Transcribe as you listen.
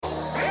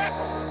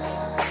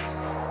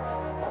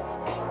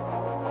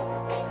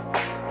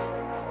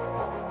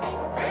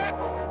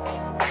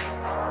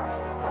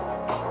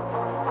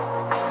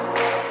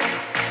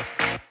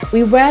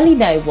We rarely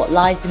know what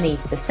lies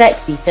beneath the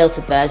sexy,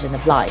 filtered version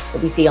of life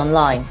that we see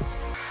online.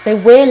 So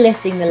we're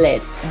lifting the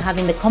lid and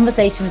having the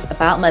conversations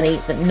about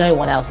money that no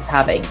one else is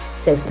having.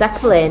 So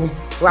settle in,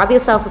 grab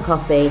yourself a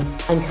coffee,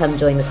 and come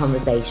join the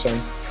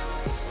conversation.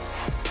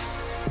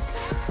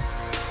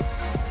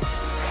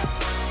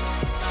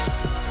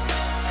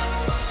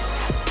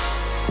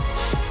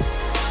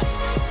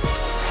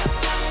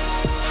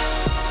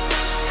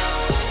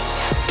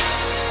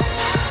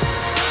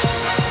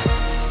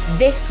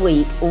 This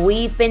week,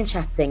 we've been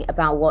chatting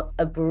about what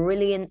a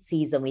brilliant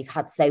season we've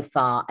had so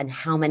far and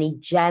how many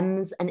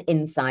gems and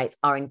insights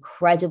our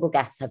incredible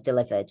guests have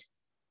delivered.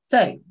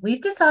 So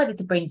we've decided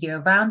to bring you a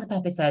roundup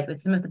episode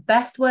with some of the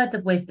best words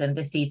of wisdom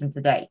this season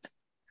to date.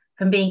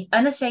 From being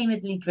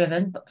unashamedly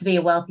driven to be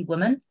a wealthy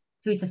woman,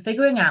 through to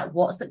figuring out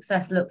what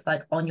success looks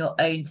like on your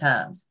own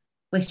terms.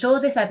 We're sure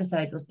this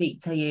episode will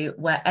speak to you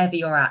wherever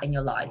you're at in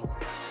your life.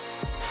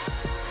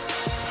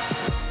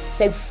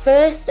 So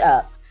first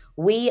up,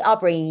 we are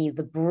bringing you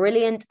the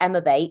brilliant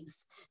Emma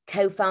Bates,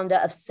 co-founder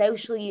of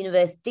Social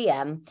Universe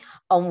DM,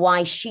 on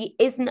why she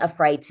isn't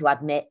afraid to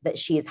admit that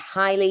she is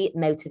highly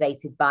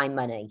motivated by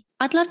money.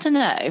 I'd love to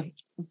know,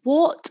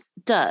 what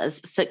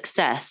does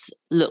success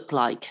look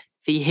like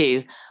for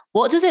you?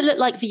 What does it look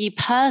like for you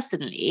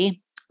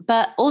personally?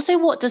 But also,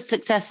 what does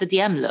success for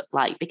DM look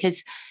like?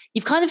 Because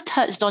you've kind of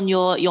touched on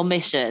your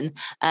mission.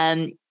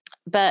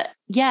 But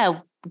yeah,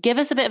 give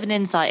us a bit of an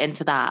insight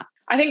into that.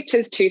 I think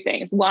there's two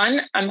things.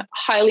 One, I'm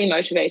highly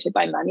motivated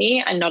by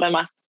money, and not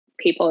enough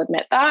people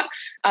admit that.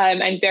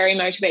 I'm very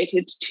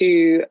motivated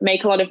to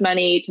make a lot of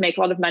money,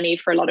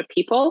 for a lot of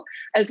people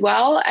as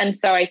well. And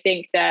so I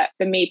think that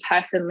for me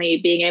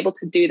personally, being able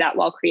to do that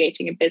while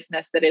creating a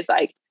business that is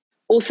like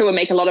also will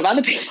make a lot of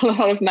other people a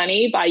lot of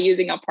money by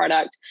using our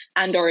product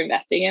and or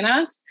investing in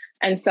us.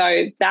 And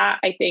so that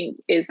I think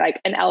is like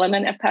an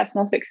element of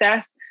personal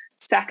success.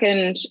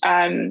 Second,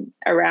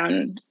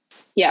 around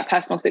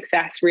personal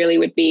success really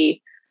would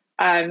be,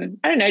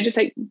 just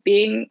like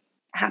being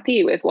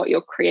happy with what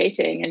you're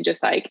creating and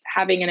just like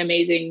having an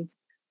amazing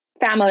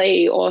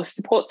family or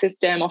support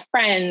system or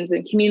friends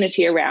and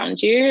community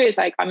around you. Is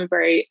like, I'm a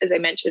very, as I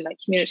mentioned, like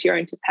community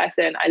oriented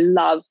person. I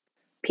love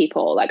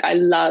people, like I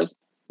love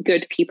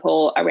good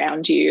people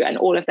around you and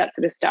all of that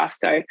sort of stuff.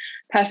 So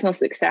personal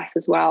success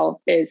as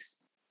well is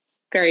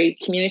very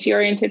community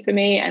oriented for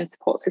me and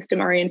support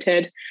system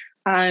oriented.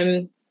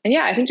 I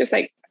think just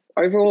like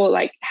overall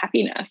like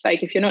happiness,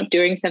 like if you're not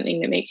doing something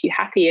that makes you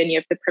happy and you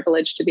have the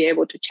privilege to be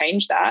able to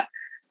change that,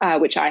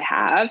 which I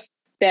have,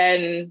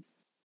 then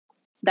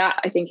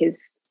that I think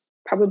is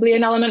probably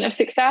an element of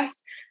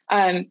success.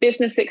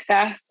 Business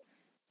success,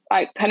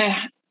 like kind of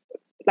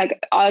like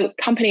our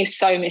company is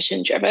so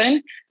mission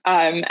driven,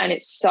 and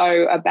it's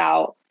so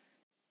about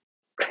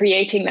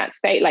creating that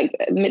space. Like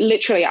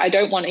literally, I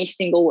don't want a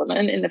single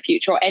woman in the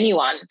future or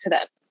anyone to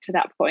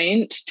that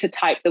point to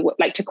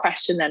to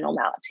question their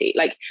normality.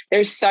 Like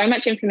there's so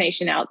much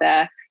information out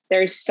there.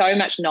 There is so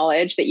much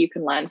knowledge that you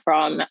can learn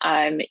from.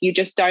 You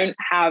just don't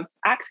have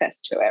access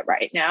to it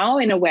right now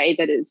in a way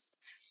that is,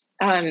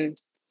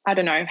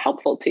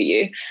 helpful to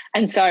you.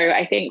 And so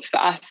I think for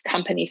us,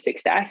 company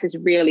success is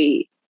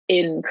really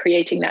in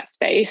creating that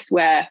space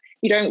where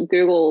you don't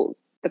Google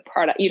the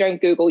product, you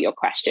don't Google your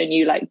question,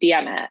 you like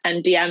DM it,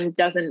 and DM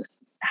doesn't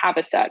have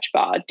a search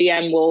bar.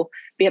 DM will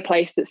be a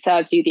place that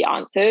serves you the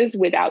answers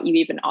without you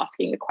even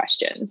asking the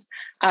questions.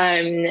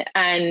 And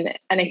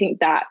I think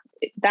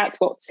that's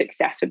what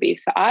success would be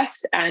for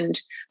us.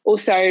 And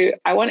also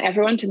I want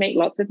everyone to make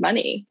lots of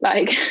money.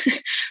 Like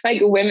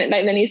women,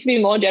 like there needs to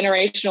be more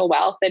generational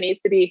wealth. There needs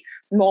to be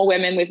more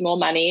women with more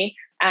money.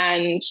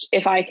 And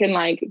if I can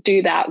like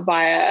do that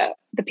via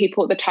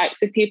the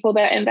types of people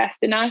that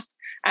invest in us,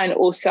 and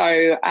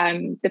also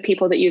the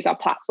people that use our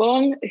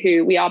platform,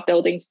 who we are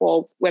building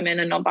for women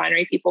and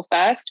non-binary people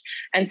first.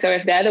 And so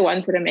if they're the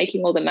ones that are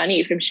making all the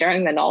money from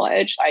sharing the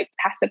knowledge, like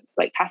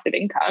passive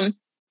income,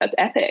 that's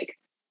epic.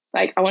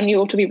 Like I want you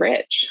all to be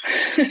rich.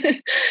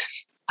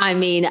 I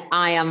mean,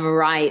 I am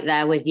right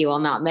there with you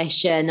on that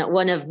mission.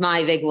 One of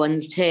my big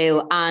ones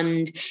too.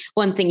 And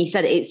one thing you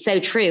said, it's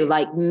so true.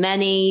 Like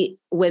many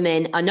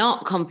women are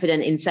not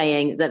confident in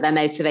saying that they're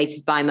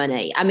motivated by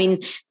money. I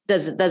mean,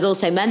 there's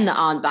also men that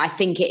aren't, but I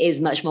think it is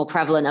much more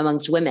prevalent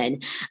amongst women.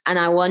 And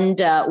I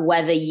wonder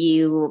whether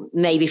you,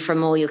 maybe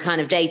from all your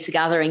kind of data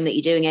gathering that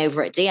you're doing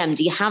over at DM,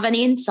 do you have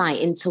any insight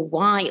into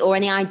why, or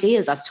any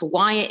ideas as to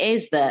why it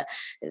is that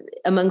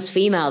amongst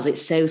females,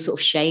 it's so sort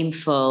of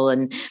shameful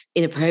and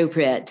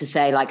inappropriate to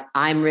say like,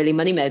 I'm really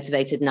money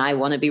motivated and I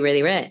want to be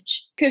really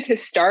rich? Because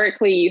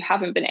historically you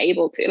haven't been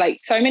able to, like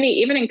so many,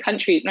 even in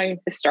countries, not even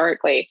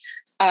historically,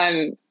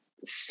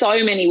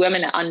 so many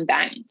women are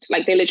unbanked.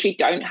 Like they literally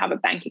don't have a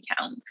bank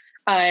account.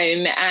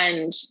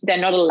 And they're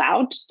not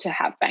allowed to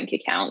have bank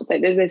accounts. So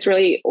there's this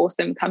really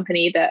awesome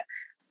company that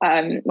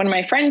one of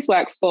my friends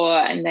works for,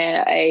 and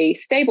they're a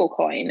stable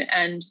coin,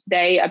 and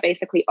they are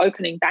basically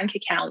opening bank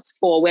accounts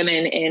for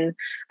women in,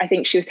 I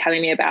think she was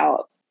telling me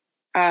about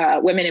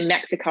women in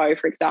Mexico,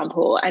 for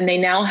example, and they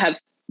now have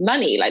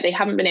money. Like they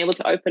haven't been able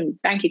to open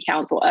bank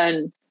accounts or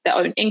earn their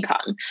own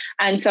income.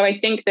 And so I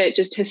think that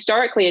just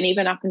historically, and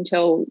even up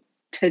until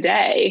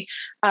today,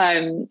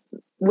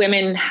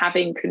 women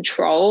having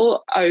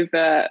control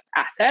over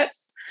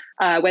assets,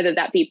 whether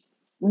that be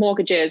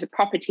mortgages,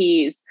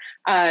 properties,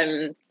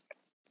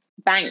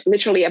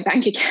 literally a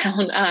bank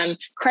account,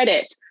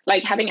 credit,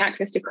 like having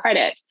access to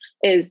credit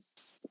is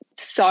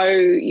so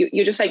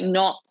you're just like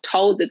not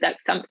told that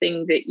that's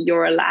something that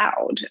you're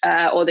allowed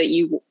or that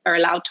you are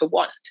allowed to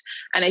want.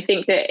 And I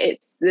think that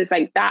there's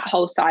like that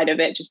whole side of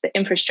it, just the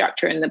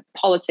infrastructure and the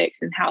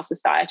politics and how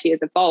society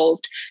has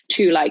evolved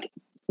to like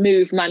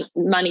move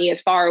money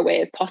as far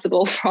away as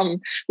possible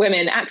from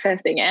women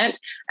accessing it.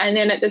 And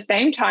then at the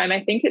same time,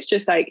 I think it's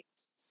just like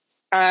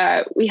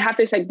we have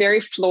this like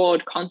very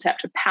flawed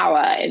concept of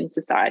power in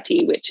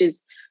society, which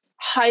is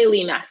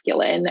highly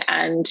masculine.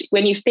 And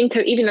when you think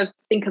of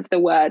the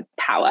word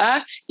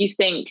power, you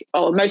think,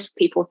 or most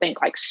people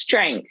think like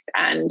strength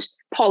and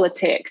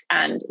politics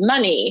and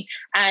money.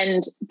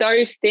 And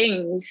those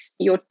things,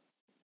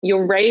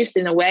 you're raised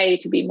in a way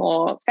to be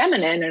more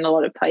feminine in a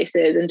lot of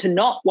places and to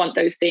not want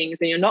those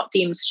things. And you're not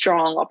deemed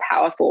strong or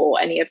powerful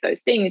or any of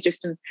those things,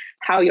 just in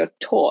how you're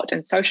taught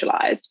and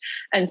socialized.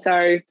 And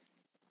so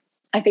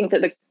I think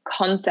that the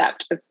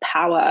concept of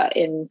power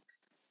in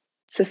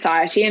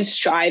society and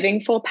striving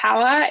for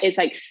power is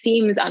like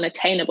seems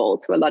unattainable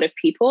to a lot of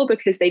people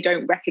because they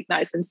don't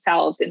recognize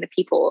themselves in the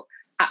people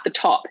at the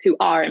top who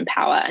are in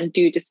power and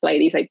do display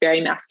these like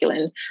very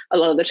masculine, a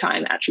lot of the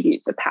time,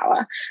 attributes of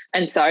power.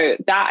 And so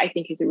that I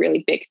think is a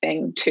really big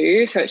thing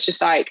too. So it's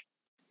just like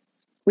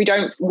we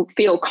don't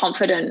feel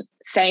confident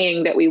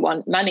saying that we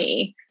want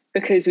money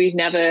because we've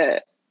never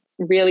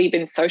really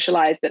been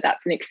socialized that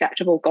that's an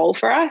acceptable goal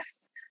for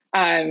us.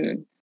 I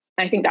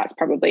think that's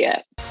probably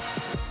it.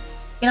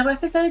 In our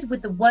episode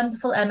with the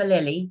wonderful Emma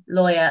Lilly,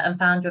 lawyer and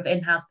founder of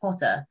In-House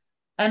Potter,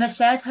 Emma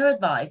shared her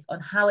advice on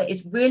how it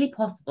is really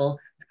possible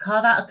to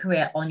carve out a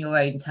career on your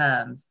own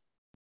terms.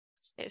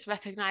 It's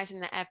recognizing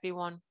that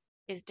everyone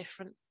is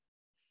different.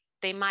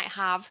 They might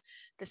have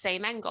the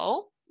same end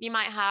goal. You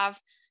might have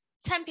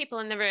 10 people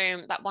in the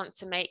room that want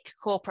to make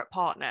corporate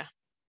partner,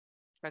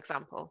 for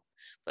example,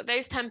 but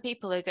those 10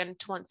 people are going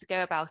to want to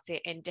go about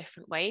it in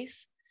different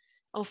ways.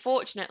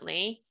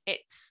 Unfortunately,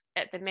 it's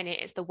at the minute,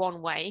 it's the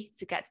one way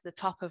to get to the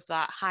top of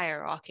that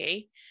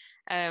hierarchy,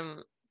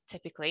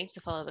 typically to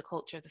follow the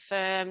culture of the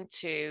firm,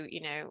 to,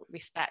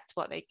 respect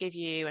what they give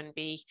you and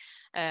be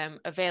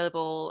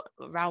available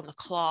around the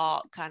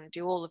clock and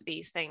do all of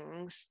these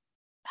things.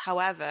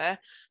 However,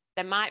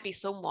 there might be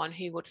someone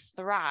who would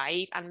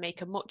thrive and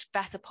make a much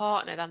better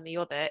partner than the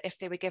other if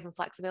they were given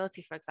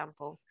flexibility, for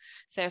example.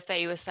 So if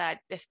they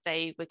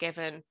were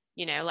given,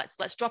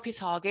 let's drop your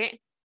target.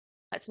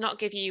 Let's not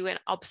give you an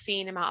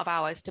obscene amount of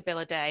hours to bill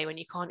a day when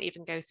you can't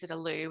even go to the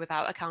loo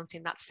without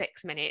accounting that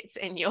 6 minutes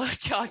in your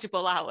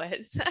chargeable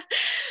hours.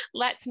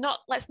 Let's not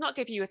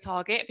give you a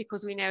target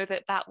because we know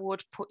that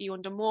would put you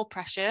under more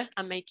pressure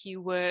and make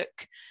you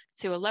work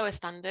to a lower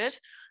standard.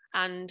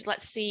 And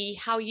let's see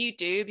how you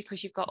do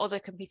because you've got other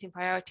competing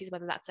priorities,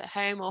 whether that's at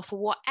home or for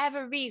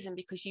whatever reason,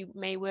 because you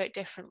may work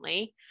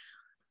differently.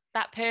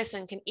 That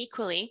person can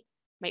equally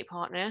make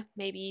partner,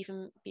 maybe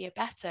even be a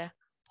better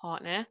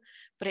partner,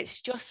 but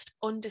it's just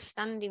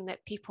understanding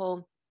that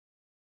people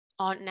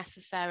aren't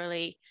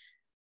necessarily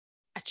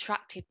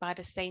attracted by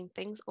the same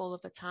things all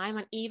of the time,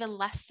 and even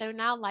less so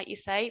now, like you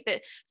say,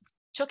 that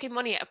chucking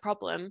money at a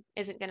problem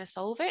isn't going to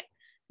solve it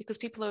because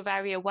people are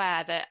very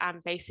aware that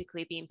I'm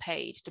basically being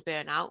paid to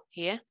burn out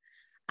here,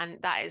 and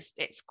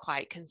it's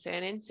quite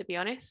concerning, to be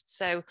honest.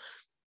 So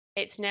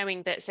it's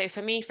knowing that, so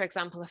for me, for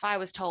example, if I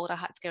was told I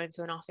had to go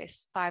into an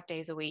office 5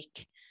 days a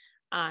week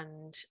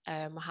and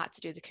I had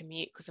to do the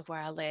commute because of where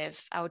I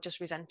live, I would just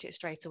resent it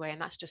straight away.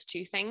 And that's just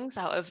 2 things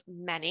out of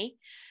many.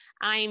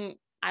 I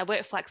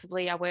work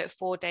flexibly. I work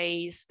 4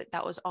 days.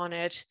 That was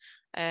honoured.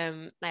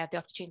 I have the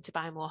opportunity to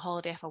buy more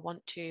holiday if I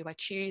want to. I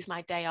choose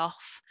my day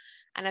off.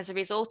 And as a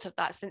result of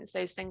that, since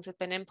those things have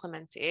been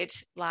implemented,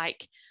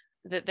 like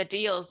the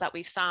deals that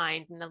we've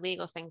signed and the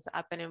legal things that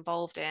I've been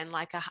involved in,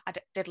 like I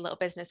did a little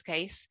business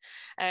case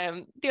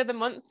the other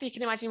month. You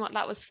can imagine what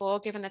that was for,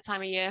 given the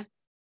time of year.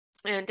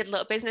 And did a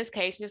little business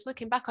case and just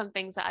looking back on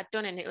things that I'd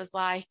done, and it was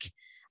like,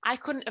 I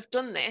couldn't have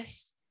done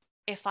this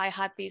if I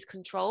had these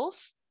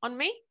controls on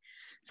me.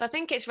 So I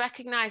think it's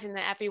recognizing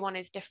that everyone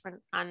is different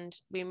and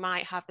we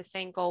might have the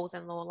same goals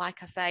in law,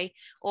 like I say,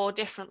 or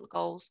different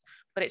goals,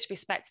 but it's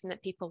respecting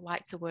that people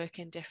like to work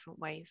in different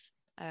ways.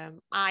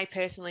 I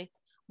personally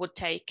would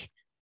take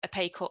a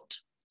pay cut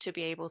to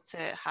be able to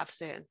have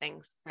certain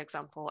things. For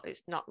example,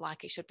 it's not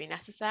like it should be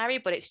necessary,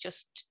 but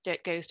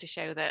it goes to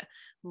show that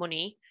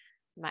money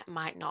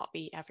might not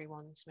be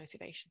everyone's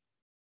motivation.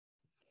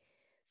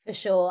 For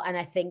sure. And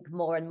I think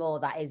more and more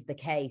that is the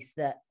case,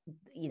 that,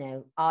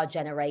 our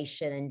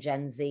generation and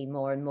Gen Z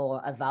more and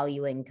more are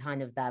valuing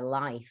kind of their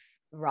life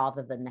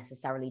rather than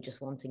necessarily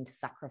just wanting to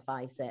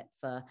sacrifice it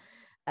for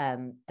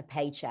a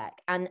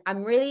paycheck. And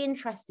I'm really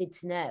interested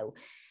to know,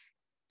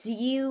 do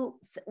you,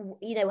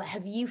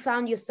 have you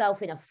found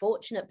yourself in a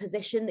fortunate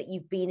position that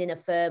you've been in a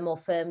firm or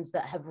firms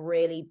that have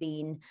really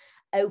been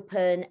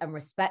open and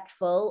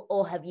respectful,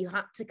 or have you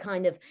had to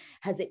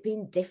has it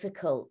been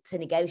difficult to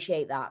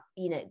negotiate that,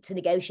 to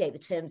negotiate the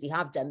terms you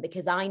have done?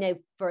 Because I know,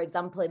 for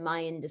example, in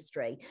my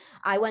industry,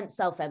 I went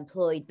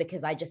self-employed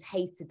because I just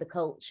hated the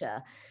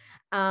culture.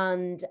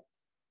 And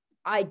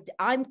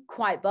I'm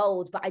quite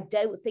bold, but I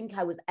don't think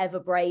I was ever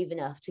brave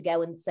enough to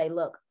go and say,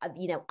 look,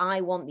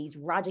 I want these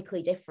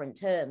radically different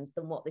terms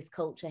than what this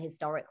culture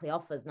historically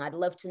offers. And I'd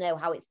love to know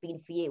how it's been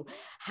for you.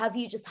 Have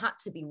you just had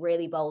to be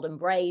really bold and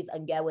brave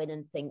and go in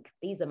and think,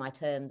 these are my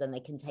terms and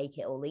they can take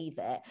it or leave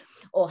it?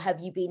 Or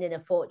have you been in a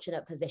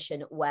fortunate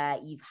position where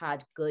you've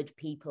had good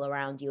people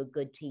around you, a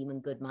good team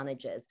and good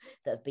managers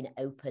that have been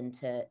open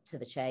to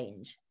the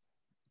change?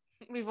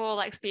 We've all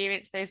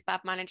experienced those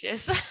bad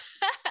managers.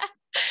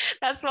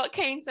 That's what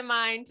came to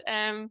mind.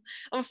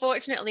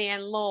 Unfortunately,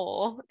 in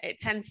law, it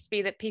tends to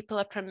be that people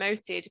are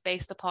promoted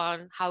based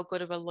upon how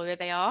good of a lawyer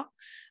they are,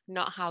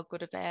 not how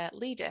good of a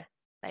leader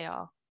they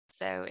are.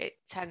 So it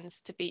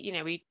tends to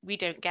be, we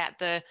don't get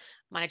the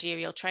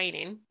managerial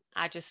training.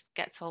 I just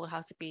get told how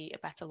to be a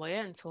better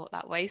lawyer and taught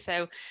that way.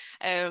 So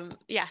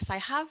yes, I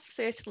have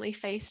certainly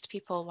faced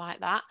people like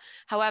that.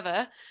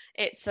 However,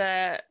 it's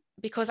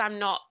because I'm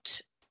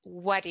not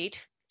wedded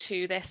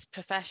to this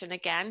profession,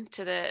 again,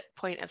 to the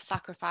point of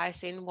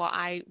sacrificing what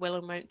I will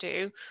and won't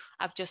do,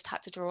 I've just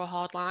had to draw a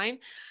hard line.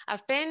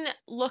 I've been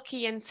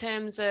lucky in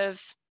terms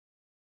of,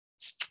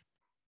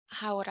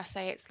 how would I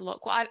say it's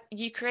luck? Well,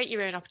 you create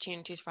your own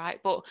opportunities, right?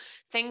 But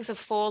things have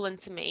fallen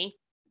to me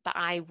that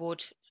I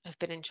would have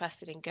been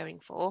interested in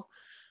going for.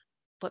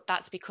 But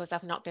that's because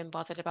I've not been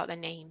bothered about their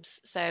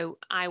names. So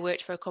I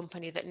worked for a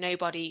company that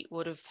nobody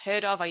would have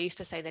heard of. I used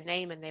to say the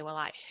name and they were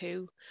like,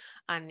 who?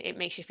 And it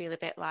makes you feel a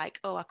bit like,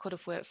 oh, I could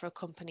have worked for a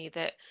company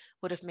that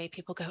would have made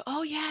people go,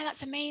 oh yeah,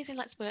 that's amazing,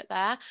 let's work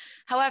there.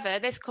 However,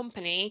 this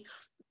company,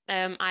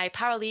 I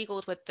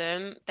paralegaled with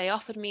them. They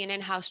offered me an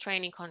in-house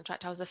training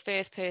contract. I was the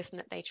first person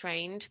that they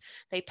trained.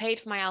 They paid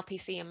for my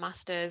LPC and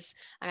masters,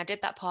 and I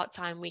did that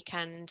part-time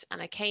weekend.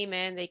 And I came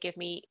in, they give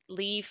me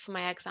leave for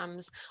my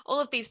exams. All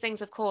of these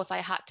things, of course, I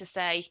had to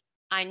say,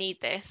 I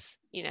need this,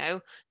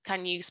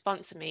 can you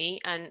sponsor me?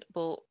 And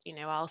well,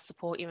 I'll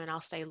support you and I'll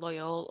stay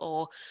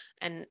loyal.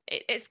 And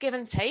it's give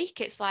and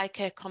take. It's like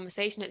a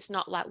conversation. It's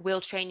not like,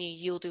 we'll train you,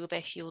 you'll do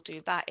this, you'll do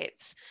that.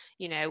 It's,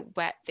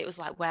 where it was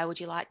like, where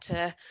would you like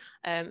to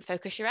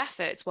focus your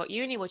efforts? What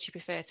uni would you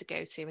prefer to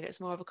go to? And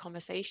it's more of a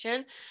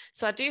conversation.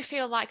 So I do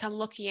feel like I'm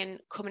lucky in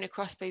coming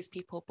across those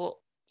people, but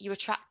you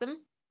attract them,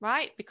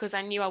 right? Because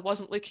I knew I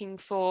wasn't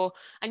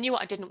I knew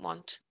what I didn't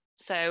want.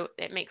 So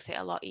it makes it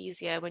a lot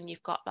easier when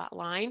you've got that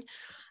line.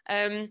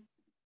 There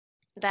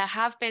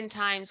have been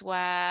times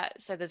where,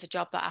 so there's a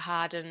job that I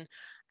had and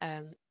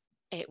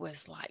it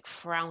was like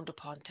frowned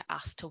upon to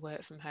ask to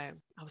work from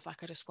home. I was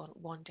like, I just want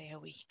 1 day a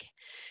week.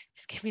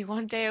 Just give me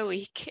 1 day a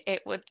week.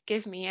 It would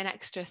give me an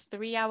extra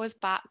 3 hours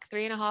back,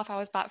 3.5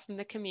 hours back from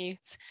the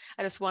commute.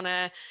 I just want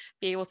to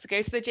be able to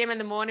go to the gym in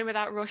the morning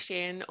without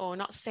rushing or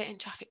not sit in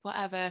traffic,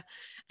 whatever.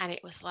 And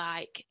it was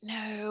like,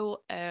 no,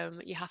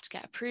 you have to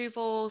get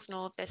approvals and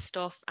all of this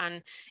stuff.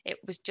 And it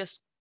was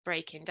just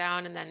breaking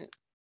down. And then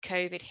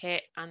COVID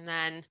hit, and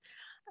then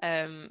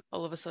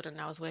all of a sudden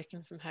I was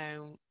working from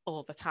home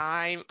all the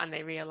time, and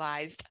they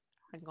realized,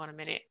 hang on a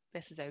minute,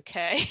 this is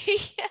okay.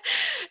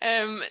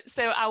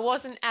 So I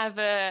wasn't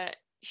ever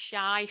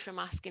shy from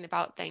asking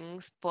about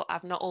things, but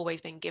I've not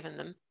always been given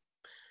them.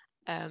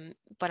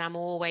 But I'm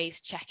always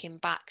checking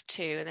back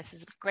too, and this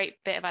is a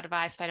great bit of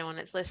advice for anyone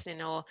that's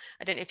listening, or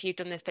I don't know if you've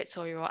done this,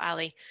 Victoria or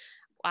Ali.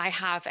 I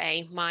have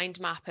a mind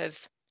map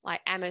of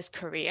like Emma's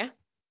career,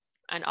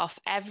 and off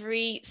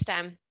every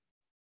stem,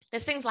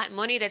 there's things like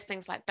money, there's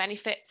things like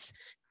benefits,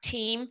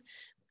 team,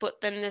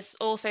 but then there's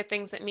also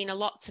things that mean a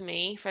lot to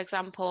me. For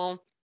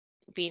example,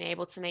 being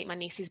able to make my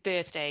nieces'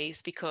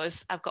 birthdays,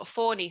 because I've got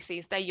 4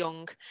 nieces, they're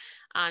young,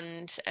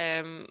 and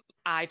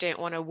I don't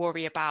want to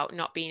worry about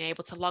not being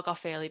able to log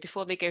off early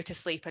before they go to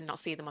sleep and not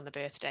see them on the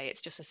birthday.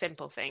 It's just a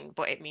simple thing,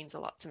 but it means a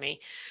lot to me.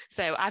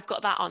 So I've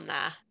got that on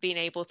there, being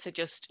able to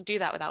just do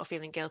that without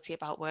feeling guilty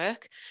about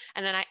work.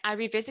 And then I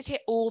revisit it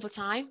all the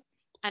time.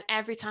 And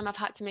every time I've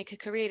had to make a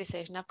career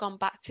decision, I've gone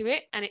back to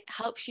it, and it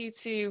helps you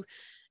to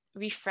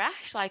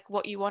refresh like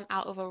what you want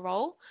out of a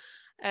role.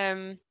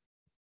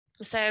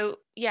 So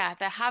yeah,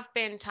 there have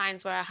been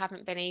times where I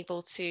haven't been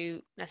able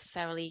to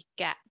necessarily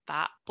get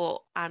that,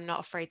 but I'm not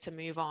afraid to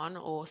move on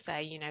or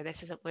say,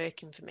 this isn't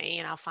working for me,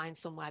 and I'll find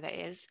somewhere that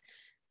is.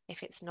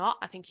 If it's not,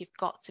 I think you've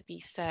got to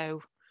be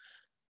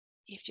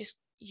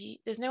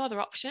there's no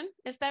other option,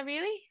 is there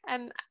really?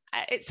 And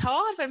it's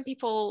hard when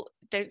people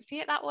don't see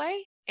it that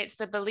way. It's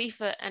the belief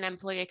that an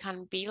employer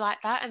can be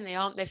like that, and they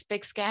aren't this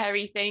big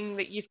scary thing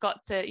that you've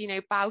got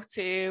to, bow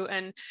to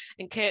and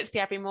curtsy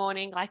every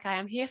morning like I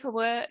am here for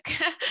work.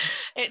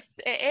 It's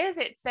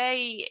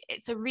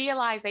a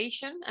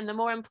realization, and the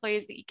more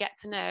employers that you get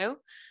to know,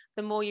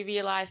 the more you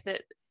realize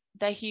that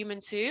they're human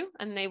too,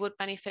 and they would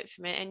benefit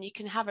from it. And you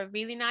can have a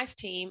really nice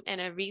team in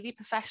a really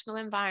professional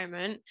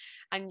environment,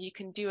 and you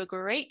can do a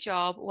great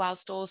job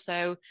whilst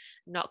also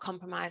not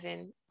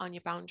compromising on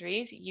your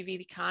boundaries. You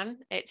really can.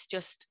 It's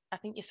just, I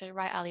think you're so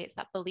right, Ali, it's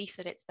that belief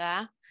that it's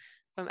there,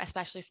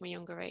 especially from a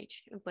younger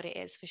age, but it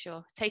is for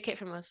sure. Take it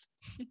from us.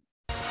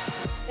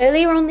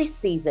 Earlier on this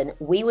season,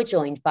 we were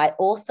joined by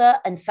author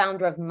and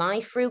founder of My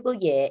Frugal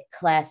Year,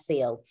 Claire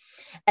Seal.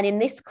 And in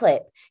this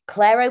clip,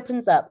 Claire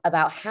opens up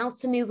about how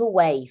to move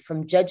away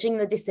from judging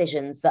the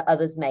decisions that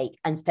others make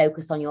and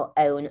focus on your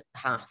own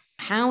path.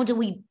 How do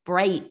we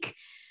break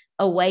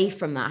away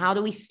from that? How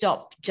do we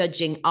stop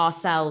judging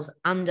ourselves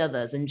and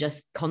others and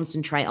just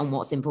concentrate on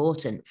what's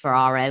important for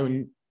our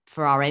own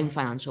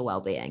financial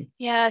well-being?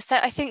 Yeah, so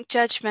I think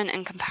judgment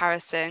and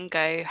comparison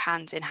go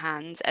hand in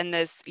hand, and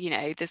there's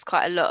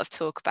quite a lot of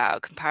talk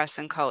about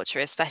comparison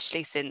culture,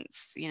 especially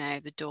since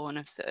the dawn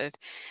of sort of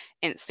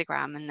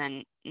Instagram and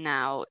then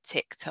now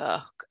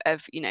TikTok,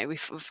 of we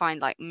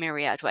find like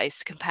myriad ways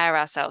to compare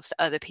ourselves to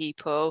other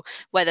people,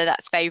 whether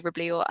that's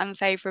favorably or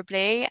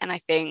unfavorably. And I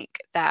think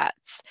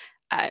that's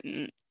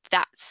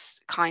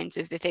kind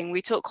of the thing.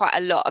 We talk quite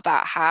a lot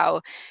about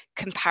how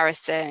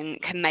comparison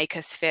can make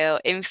us feel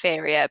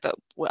inferior, but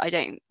I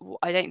don't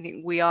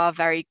think we are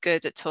very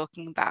good at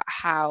talking about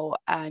how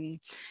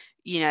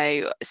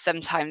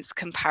sometimes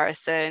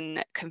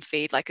comparison can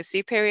feed like a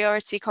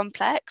superiority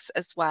complex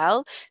as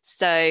well.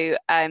 So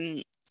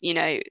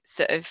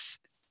sort of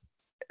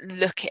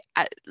look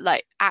at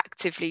like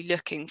actively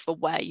looking for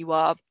where you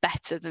are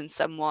better than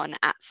someone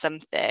at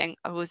something.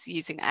 I was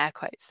using air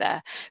quotes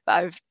there, but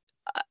I've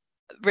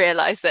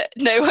realize that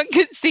no one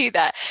can see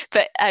that,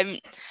 but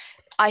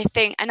I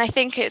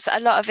think it's a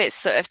lot of it's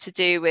sort of to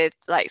do with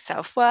like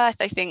self-worth.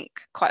 I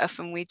think quite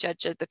often we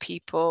judge other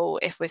people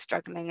if we're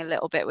struggling a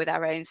little bit with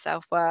our own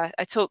self-worth.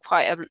 I talk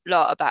quite a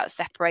lot about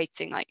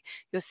separating like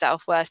your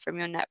self-worth from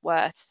your net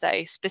worth,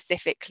 so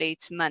specifically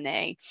to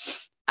money.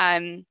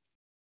 And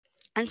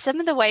some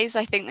of the ways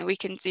I think that we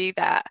can do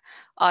that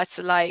are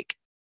to like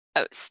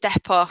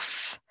step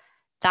off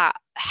that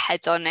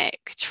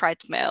hedonic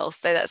treadmill.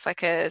 So that's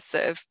like a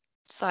sort of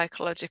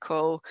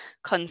psychological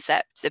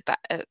concept about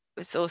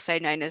it's also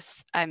known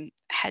as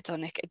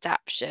hedonic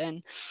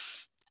adaptation,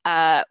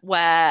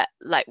 where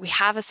like we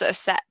have a sort of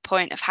set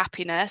point of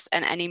happiness,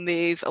 and any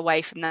move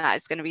away from that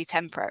is going to be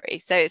temporary.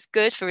 So it's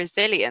good for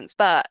resilience,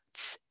 but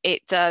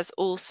it does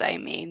also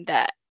mean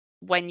that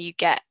when you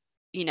get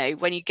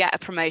a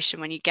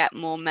promotion, when you get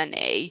more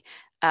money,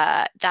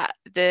 that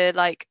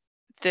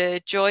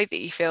the joy that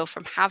you feel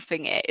from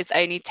having it is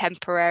only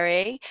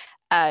temporary,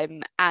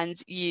 and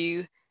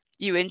you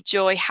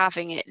enjoy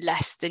having it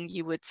less than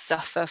you would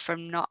suffer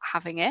from not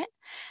having it.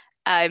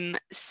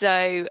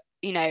 So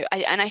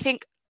I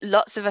think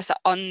lots of us are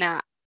on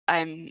that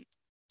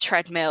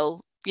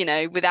treadmill,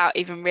 without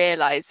even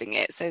realizing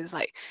it. So it's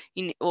like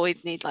you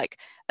always need like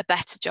a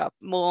better job,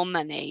 more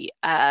money,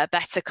 a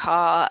better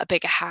car, a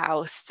bigger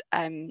house,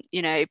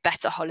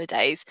 better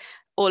holidays,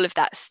 all of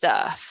that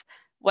stuff,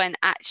 when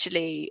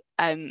actually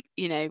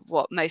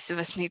what most of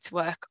us need to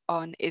work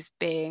on is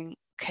being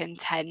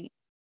content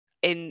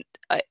in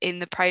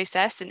the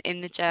process and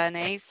in the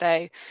journey.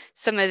 So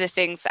some of the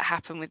things that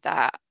happen with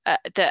that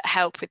that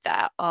help with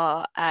that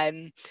are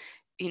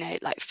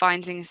like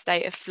finding a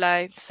state of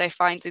flow. So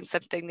finding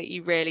something that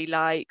you really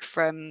like,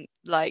 from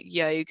like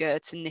yoga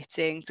to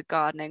knitting to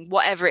gardening,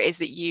 whatever it is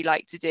that you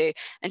like to do,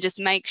 and just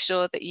make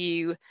sure that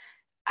you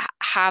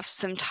have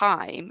some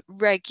time,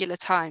 regular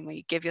time, where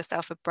you give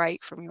yourself a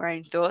break from your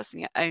own thoughts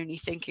and you're only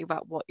thinking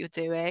about what you're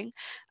doing.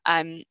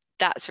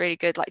 That's really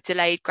good. Like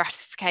delayed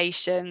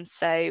gratification,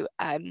 so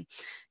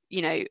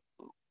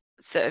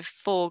sort of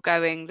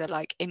foregoing the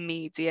like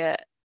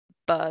immediate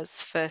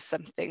buzz for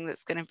something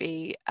that's going to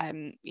be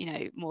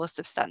more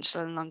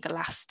substantial and longer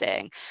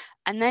lasting,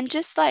 and then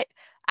just like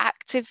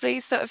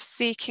actively sort of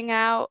seeking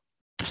out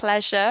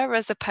pleasure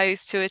as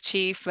opposed to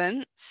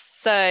achievements.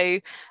 So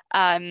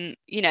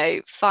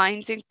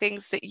finding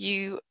things that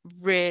you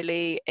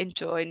really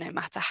enjoy, no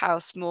matter how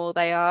small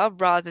they are,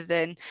 rather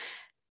than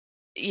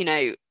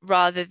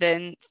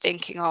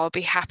thinking, oh, I'll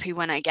be happy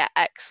when I get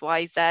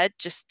XYZ.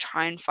 Just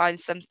try and find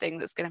something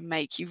that's going to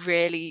make you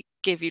really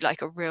give you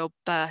like a real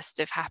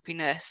burst of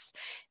happiness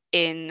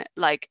in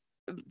like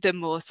the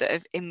more sort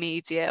of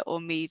immediate or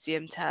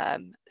medium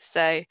term.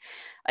 So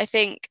I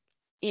think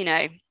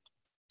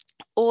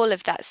all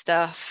of that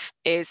stuff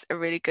is a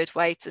really good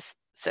way to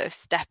sort of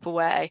step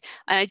away.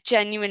 And I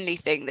genuinely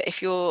think that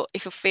if you're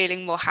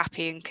feeling more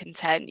happy and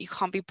content, you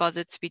can't be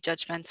bothered to be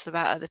judgmental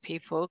about other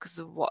people, because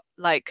of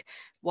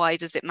why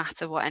does it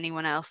matter what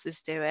anyone else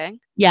is doing?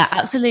 Yeah,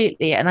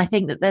 absolutely. And I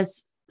think that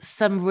there's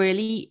some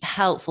really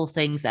helpful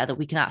things there that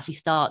we can actually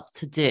start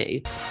to do.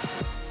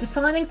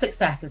 Defining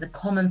success is a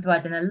common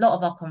thread in a lot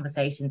of our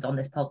conversations on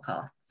this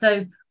podcast.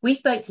 So we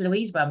spoke to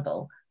Louise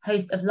Rumble,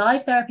 host of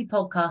live therapy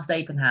podcast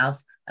Open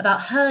House,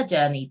 about her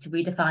journey to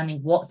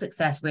redefining what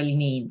success really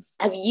means.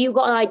 Have you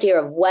got an idea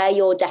of where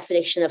your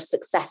definition of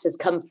success has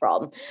come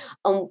from,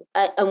 and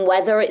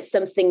whether it's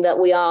something that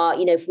we are,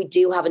 if we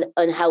do have an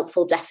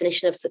unhelpful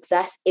definition of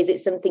success, is it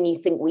something you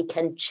think we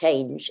can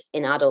change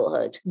in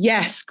adulthood?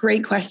 Yes,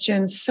 great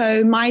question.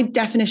 So my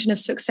definition of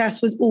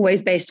success was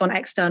always based on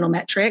external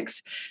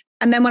metrics.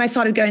 And then when I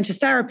started going to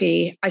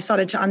therapy, I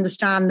started to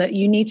understand that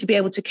you need to be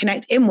able to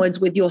connect inwards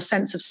with your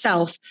sense of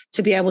self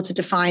to be able to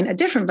define a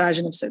different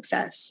version of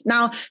success.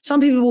 Now, some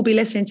people will be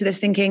listening to this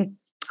thinking,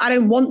 I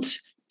don't want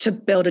to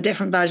build a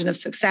different version of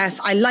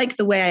success. I like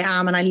the way I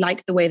am and I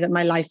like the way that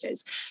my life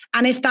is.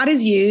 And if that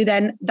is you,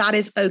 then that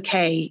is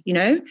okay.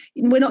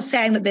 We're not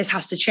saying that this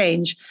has to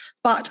change,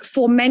 but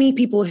for many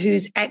people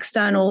whose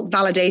external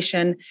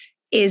validation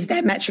is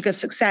their metric of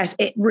success,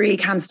 it really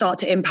can start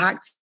to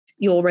impact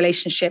your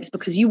relationships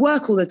because you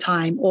work all the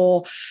time,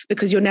 or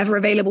because you're never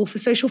available for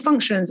social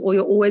functions, or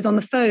you're always on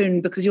the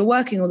phone because you're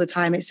working all the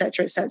time, et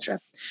cetera, et cetera.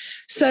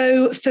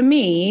 So for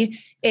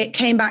me, it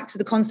came back to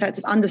the concept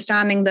of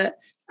understanding that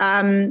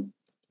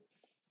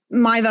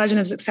my version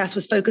of success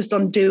was focused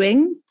on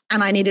doing,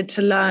 and I needed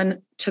to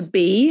learn to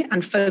be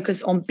and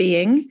focus on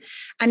being.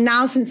 And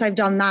now, since I've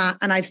done that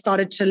and I've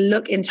started to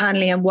look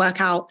internally and work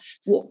out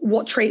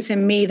what traits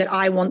in me that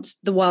I want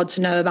the world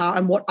to know about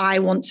and what I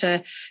want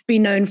to be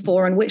known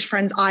for and which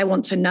friends I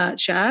want to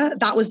nurture,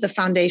 that was the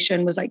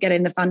foundation, was like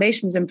getting the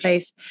foundations in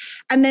place.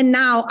 And then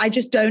now I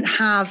just don't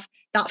have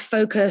that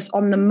focus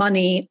on the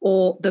money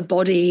or the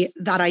body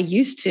that I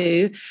used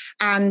to.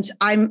 And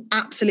I'm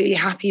absolutely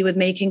happy with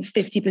making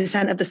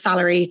 50% of the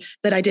salary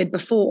that I did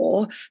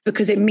before,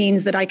 because it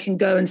means that I can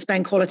go and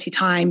spend quality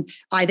time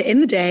either in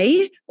the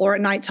day or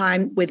at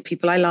nighttime with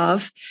people I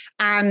love.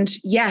 And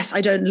yes, I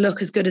don't look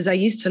as good as I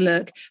used to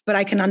look, but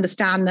I can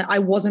understand that I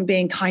wasn't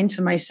being kind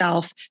to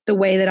myself the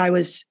way that I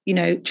was,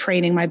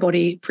 training my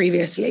body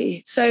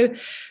previously. So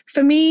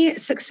for me,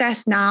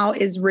 success now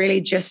is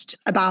really just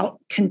about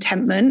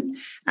contentment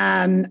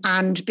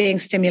and being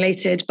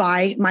stimulated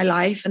by my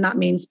life. And that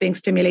means being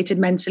stimulated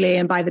mentally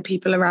and by the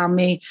people around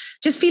me,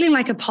 just feeling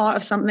like a part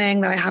of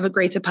something, that I have a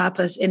greater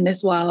purpose in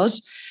this world.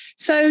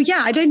 So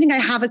yeah, I don't think I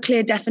have a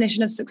clear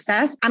definition of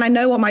success. And I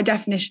know what my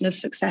definition of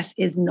success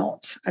is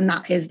not. And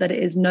that is that it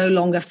is no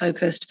longer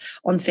focused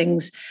on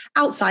things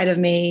outside of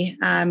me,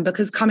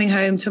 because coming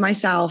home to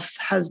myself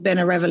has been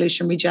a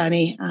revolutionary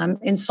journey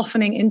in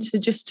softening into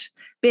just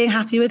being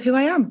happy with who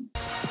I am.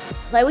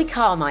 Chloe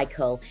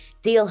Carmichael,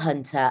 deal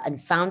hunter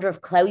and founder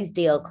of Chloe's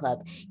Deal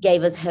Club,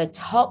 gave us her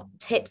top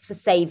tips for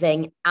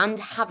saving and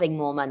having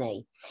more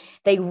money.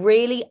 They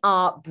really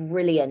are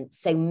brilliant,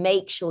 so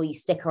make sure you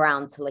stick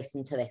around to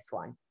listen to this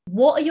one.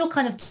 What are your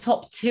kind of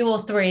top 2 or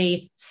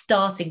 3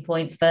 starting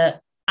points for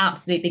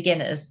absolute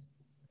beginners?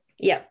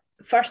 Yeah.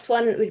 First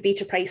one would be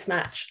to price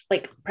match.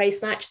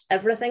 Price match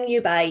everything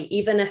you buy,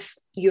 even if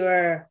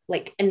you're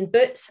in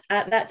Boots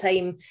at that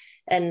time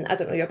and I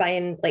don't know, you're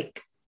buying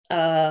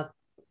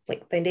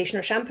foundation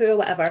or shampoo or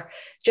whatever,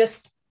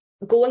 just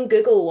go and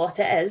Google what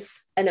it is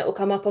and it will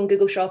come up on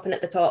Google Shopping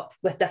at the top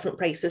with different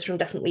prices from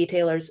different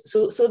retailers,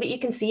 so that you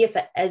can see if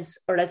it is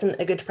or isn't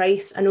a good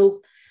price. I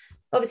know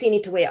obviously you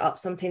need to weigh it up.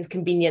 Sometimes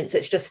convenience,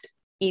 it's just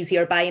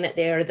easier buying it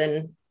there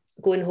than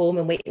going home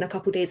and waiting a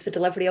couple of days for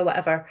delivery or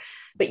whatever,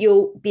 but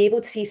you'll be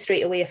able to see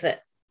straight away if it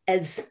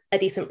is a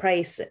decent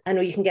price. I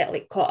know you can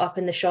get caught up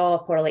in the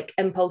shop or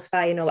impulse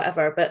buying or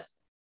whatever, but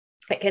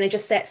it kind of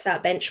just sets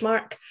that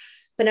benchmark.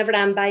 Whenever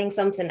I'm buying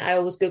something, I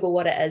always Google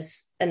what it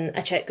is and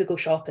I check Google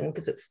Shopping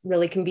because it's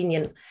really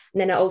convenient.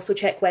 And then I also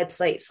check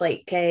websites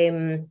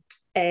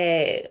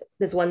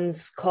there's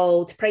ones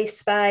called Price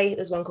Spy,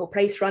 there's one called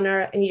Price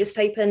Runner, and you just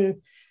type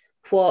in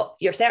what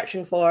you're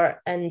searching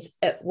for and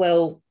it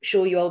will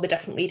show you all the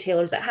different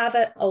retailers that have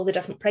it, all the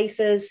different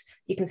prices.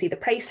 You can see the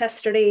price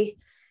history.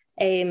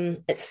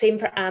 It's the same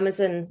for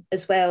Amazon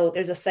as well.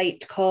 There's a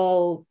site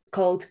called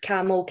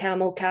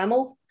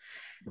Camel,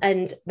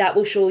 and that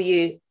will show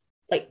you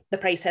the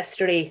price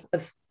history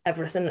of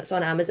everything that's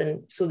on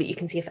Amazon so that you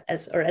can see if it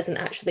is or isn't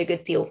actually a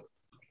good deal.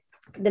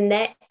 The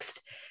next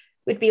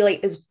would be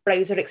there's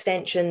browser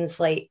extensions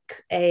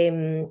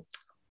one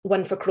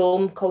for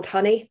Chrome called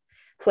Honey,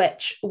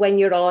 which when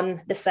you're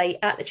on the site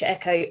at the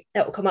checkout,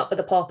 it will come up with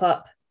a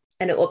pop-up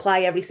and it will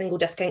apply every single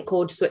discount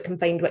code so it can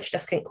find which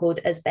discount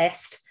code is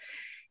best.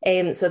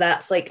 So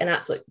that's an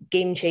absolute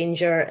game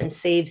changer and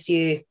saves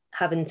you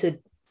having to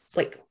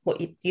what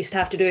you used to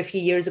have to do a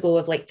few years ago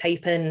of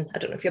type in, I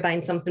don't know if you're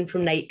buying something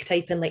from Nike,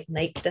 type in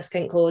Nike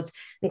discount codes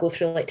and go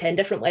through 10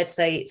 different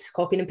websites,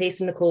 copying and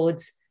pasting the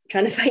codes,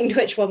 trying to find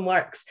which one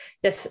works.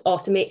 This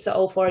automates it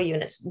all for you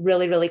and it's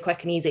really, really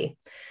quick and easy.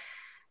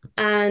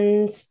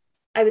 And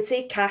I would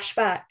say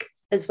cashback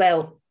as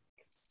well.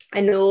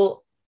 I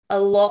know a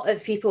lot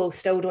of people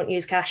still don't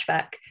use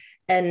cashback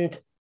and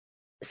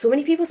so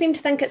many people seem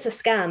to think it's a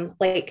scam.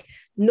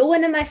 No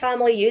one in my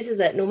family uses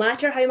it. No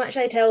matter how much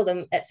I tell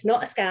them it's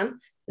not a scam,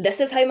 this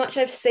is how much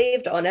I've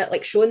saved on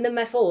it, showing them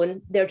my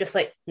phone, they're just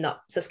no,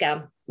 it's a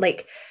scam.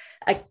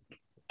 I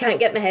can't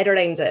get my head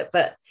around it.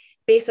 But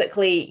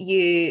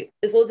basically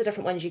there's loads of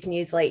different ones you can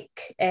use, like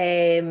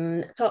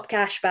Top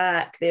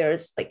Cashback,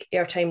 there's like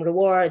Airtime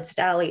Rewards,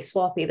 Dali,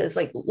 Swappy, there's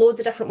like loads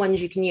of different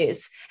ones you can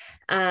use.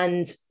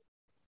 And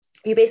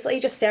you basically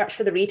just search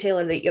for the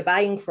retailer that you're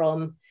buying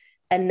from,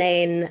 and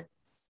then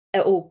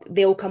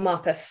they'll come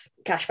up if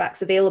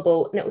cashback's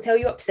available, and it will tell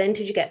you what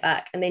percentage you get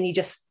back. And then you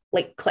just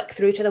like click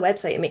through to the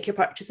website and make your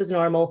purchase as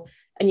normal,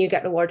 and you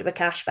get rewarded with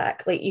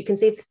cashback. Like you can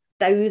save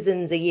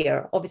thousands a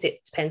year. Obviously,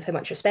 it depends how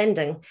much you're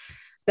spending,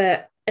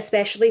 but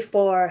especially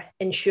for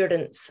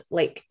insurance,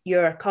 like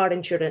your car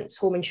insurance,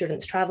 home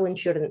insurance, travel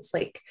insurance,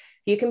 like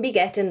you can be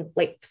getting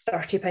like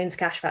 £30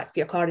 cashback for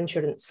your car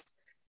insurance.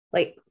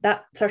 Like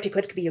that 30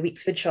 quid could be your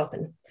week's food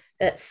shopping.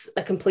 It's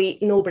a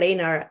complete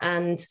no-brainer.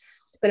 And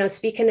when I was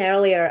speaking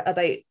earlier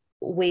about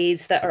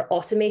ways that are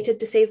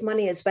automated to save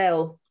money as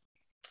well,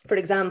 for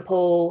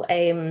example,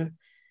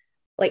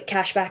 like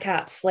cashback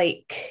apps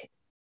like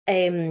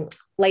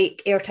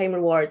Airtime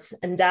Rewards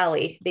and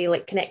Dali, they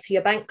like connect to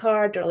your bank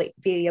card or like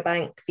via your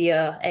bank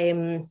via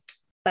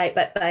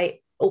by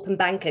open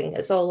banking.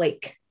 It's all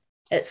like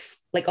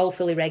all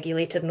fully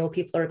regulated. I know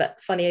people are a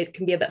bit funny, it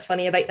can be a bit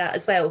funny about that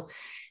as well.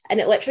 And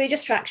it literally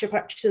just tracks your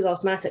purchases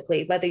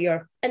automatically, whether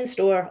you're in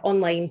store,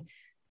 online.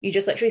 You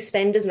just literally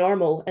spend as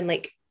normal, and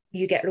like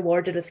you get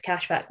rewarded with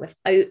cashback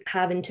without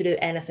having to do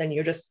anything.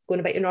 You're just going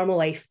about your normal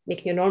life,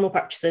 making your normal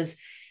purchases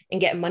and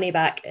getting money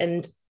back.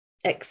 And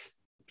it's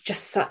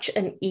just such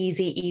an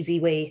easy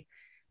way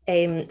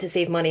to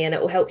save money, and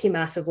it will help you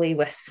massively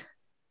with,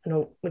 I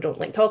know we don't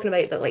like talking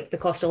about, but like the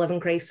cost of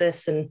living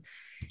crisis, and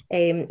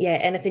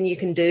anything you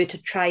can do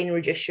to try and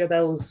reduce your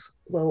bills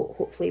will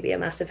hopefully be a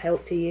massive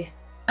help to you.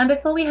 And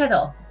before we head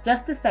off,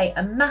 just to say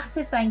a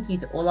massive thank you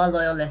to all our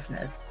loyal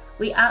listeners.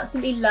 We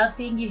absolutely love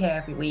seeing you here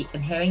every week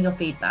and hearing your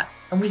feedback,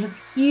 and we have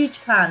huge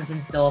plans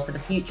in store for the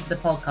future of the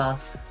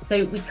podcast,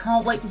 so we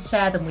can't wait to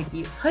share them with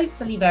you,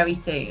 hopefully very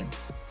soon.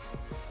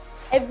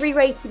 Every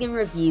rating and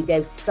review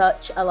goes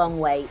such a long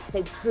way,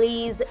 so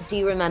please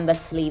do remember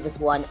to leave us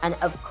one, and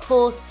of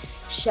course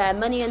share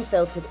Money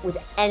Unfiltered with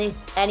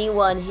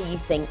anyone who you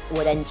think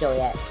would enjoy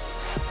it.